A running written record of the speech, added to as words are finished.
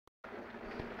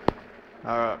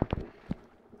Alright,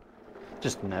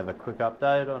 just gonna have a quick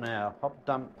update on our hop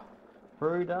dump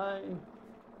brew day.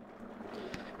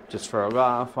 Just for a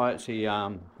laugh, I actually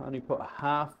only put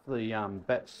half the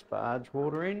batch sparge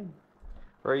water in,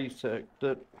 recirced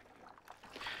it,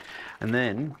 and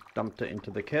then dumped it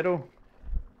into the kettle.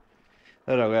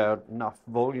 That allowed enough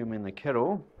volume in the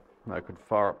kettle that I could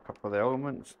fire up a couple of the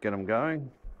elements, get them going.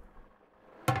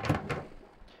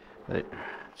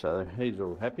 So he's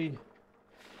all happy.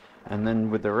 And then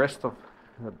with the rest of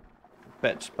the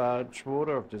batch sparge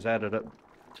water, I've just added it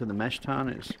to the mash tun.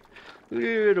 It's a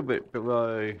little bit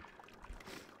below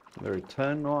the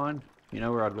return line, you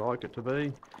know, where I'd like it to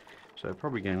be. So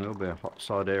probably getting a little bit of hot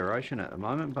side aeration at the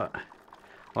moment, but I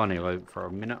only leave it for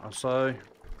a minute or so.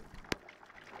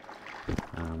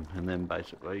 And then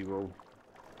basically we'll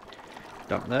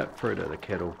dump that through to the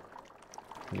kettle.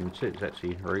 You can see it's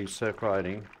actually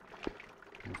recirculating.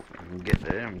 If I can get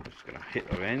there, I'm just going to hit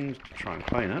the ends to try and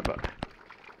clean it, but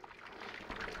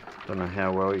don't know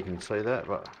how well you can see that,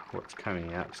 but what's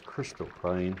coming out is crystal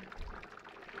clean.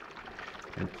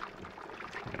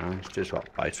 It's just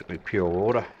like basically pure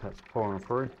water that's pouring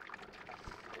through.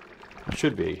 It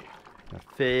should be a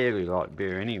fairly light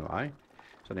beer anyway.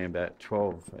 It's only about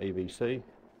 12 EBC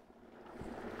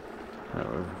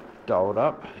that we've doled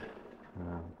up.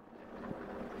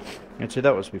 And so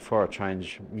that was before I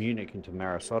changed Munich into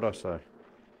Marisotto, so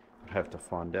I'd have to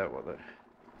find out what the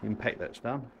impact that's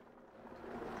done.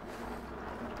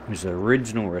 His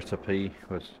original recipe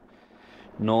was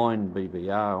 9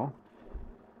 BBR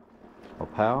or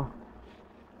power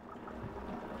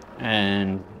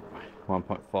and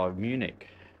 1.5 Munich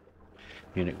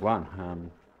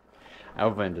 1.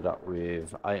 I've ended up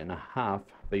with 8.5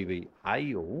 BB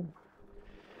ale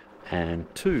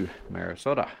and 2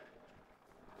 Marisotto.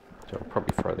 So I'll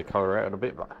probably throw the colour out a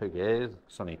bit, but who cares?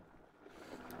 It's only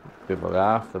a bit of a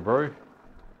laugh, the brew.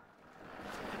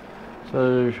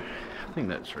 So I think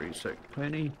that's recirculated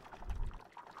plenty.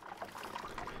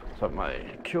 So I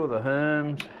may kill the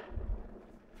herms,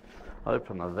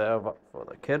 open the valve up for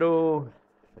the kettle,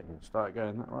 so you can start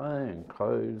going that way, and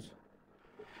close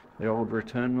the old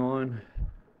return line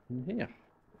in here.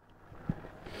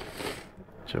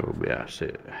 So we'll be able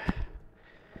to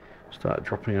start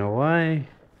dropping away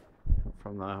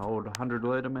from the old 100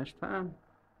 litre mash tun.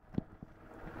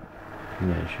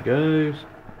 And there she goes.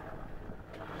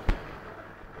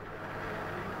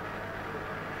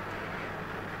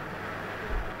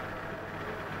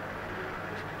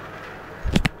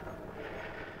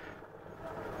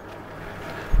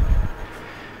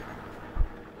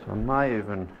 So I may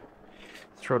even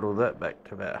throttle that back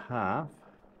to about half,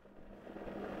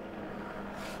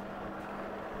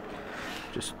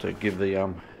 just to give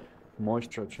the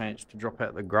moisture a chance to drop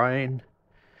out the grain,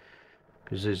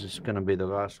 because this is going to be the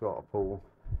last lot I pull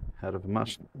out of a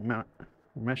mash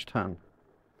tun.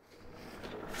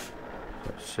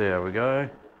 Let's see how we go.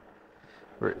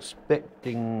 We're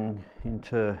expecting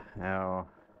into our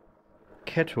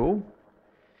kettle,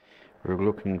 we're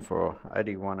looking for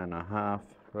 81.5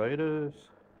 litres.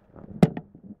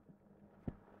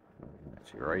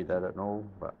 Let's read that at all,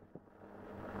 but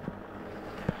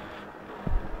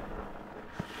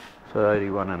so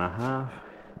 81.5.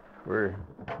 We're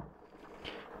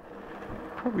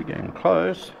probably getting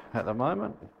close at the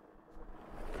moment.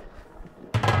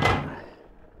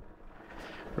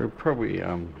 We're probably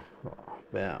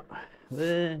about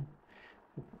there.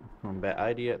 I'm about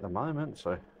 80 at the moment,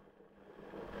 so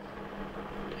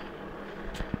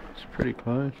it's pretty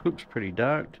close. Looks pretty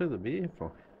dark too, the beer,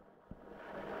 for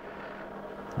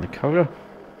the colour.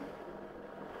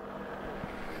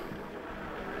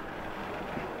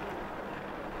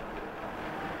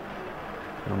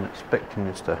 I'm expecting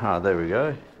this to, there we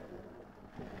go.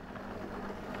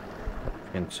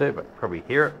 You can see it, but probably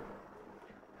hear it.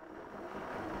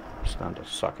 It's starting to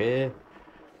suck air.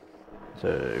 So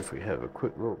if we have a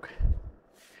quick look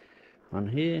on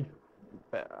here,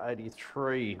 about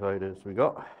 83 litres we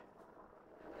got.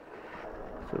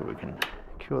 So we can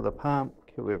kill the pump,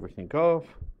 kill everything off.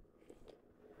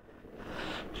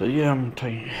 So yeah, I'm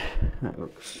taking, that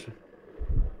looks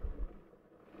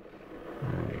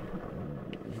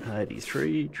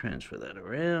 83, transfer that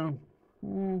around.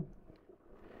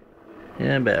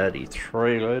 Yeah, about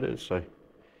 83 litres, so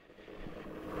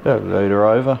about a litre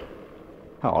over.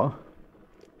 Oh,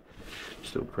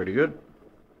 still pretty good.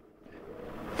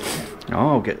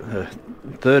 I'll get the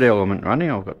third element running.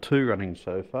 I've got 2 running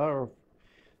so far. I've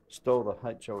installed the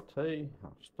HLT,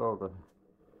 I've installed the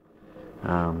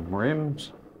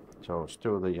rims, so I'll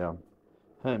install the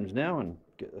herms now and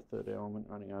get the third element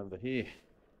running over here.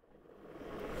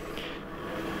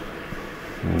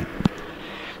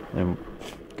 Then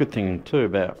Good thing too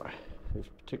about this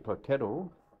particular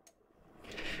kettle,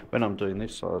 when I'm doing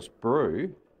this size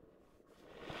brew,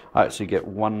 I actually get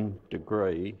 1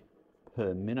 degree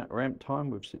per minute ramp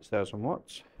time with 6,000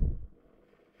 watts.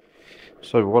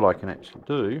 So what I can actually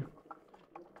do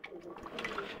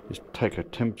is take a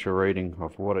temperature reading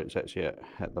of what it's actually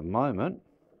at the moment.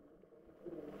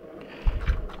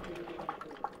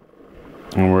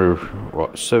 And we're,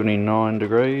 what, 79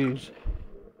 degrees?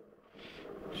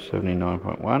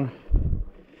 79.1.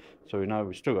 So we know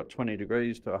we've still got 20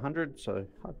 degrees to 100, so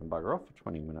I can bugger off for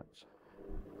 20 minutes.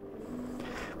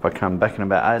 If I come back in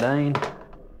about 18,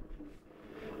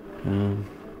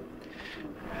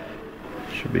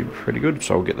 should be pretty good.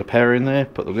 So I'll get the power in there,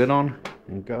 put the lid on,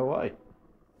 and go away.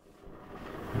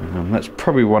 That's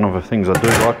probably one of the things I do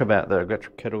like about the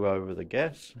electric kettle over the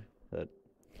gas, that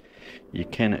you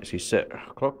can actually set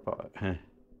a clock by it.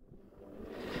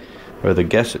 Where the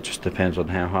gas, it just depends on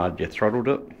how hard you throttled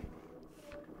it.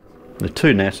 The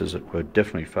two NASAs were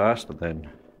definitely faster than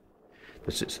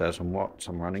the 6,000 watts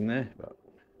I'm running there, but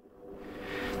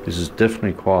this is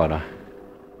definitely quieter.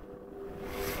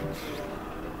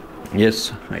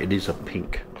 Yes, it is a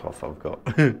pink cloth I've got.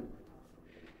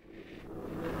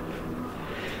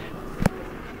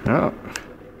 Oh,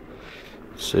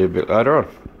 see you a bit later on.